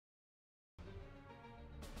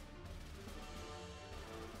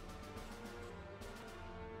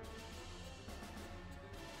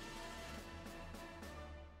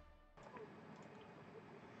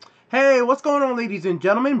Hey, what's going on, ladies and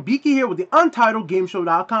gentlemen? Biki here with the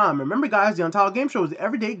UntitledGameShow.com. Remember, guys, the Untitled Game Show is the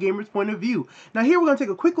everyday gamer's point of view. Now, here we're going to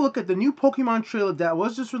take a quick look at the new Pokemon trailer that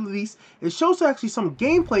was just released. It shows actually some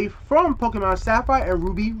gameplay from Pokemon Sapphire and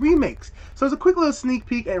Ruby remakes. So it's a quick little sneak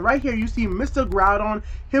peek, and right here you see Mr. Groudon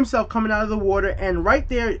himself coming out of the water, and right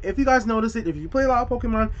there, if you guys notice it, if you play a lot of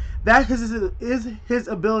Pokemon, that is his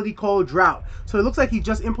ability called Drought. So it looks like he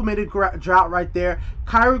just implemented Drought right there.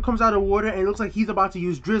 Kyogre comes out of the water, and it looks like he's about to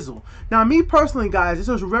use Drizzle. Now, me personally, guys, this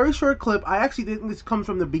was a very short clip. I actually think this comes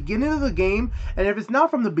from the beginning of the game, and if it's not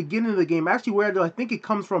from the beginning of the game, actually where do I think it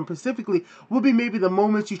comes from specifically will be maybe the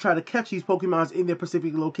moments you try to catch these Pokemons in their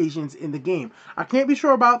specific locations in the game. I can't be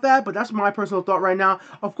sure about that, but that's my personal thought right now.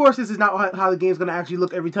 Of course, this is not how the game's going to actually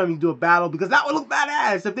look every time you do a battle, because that would look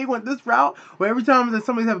badass if they went this route, where every time that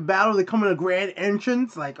somebody have a battle, they come in a grand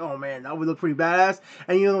entrance. Like, oh man, that would look pretty badass.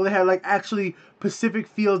 And you know, they have like actually Pacific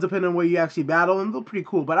fields depending on where you actually battle, and look pretty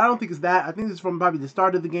cool. But I don't think it's that. I think this is from probably the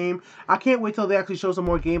start of the game. I can't wait till they actually show some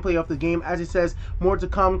more gameplay of the game. As it says, more to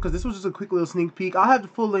come, because this was just a quick little sneak peek. I'll have the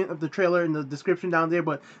full link of the trailer in the description down there,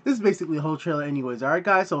 but this is basically a whole trailer anyways. Alright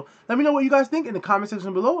guys, so let me know what you guys think in the comment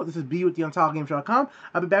section below. This is B with the UntitledGameShow.com.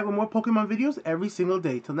 I'll be back with more Pokemon videos every single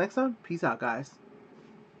day. Till next time, peace out guys.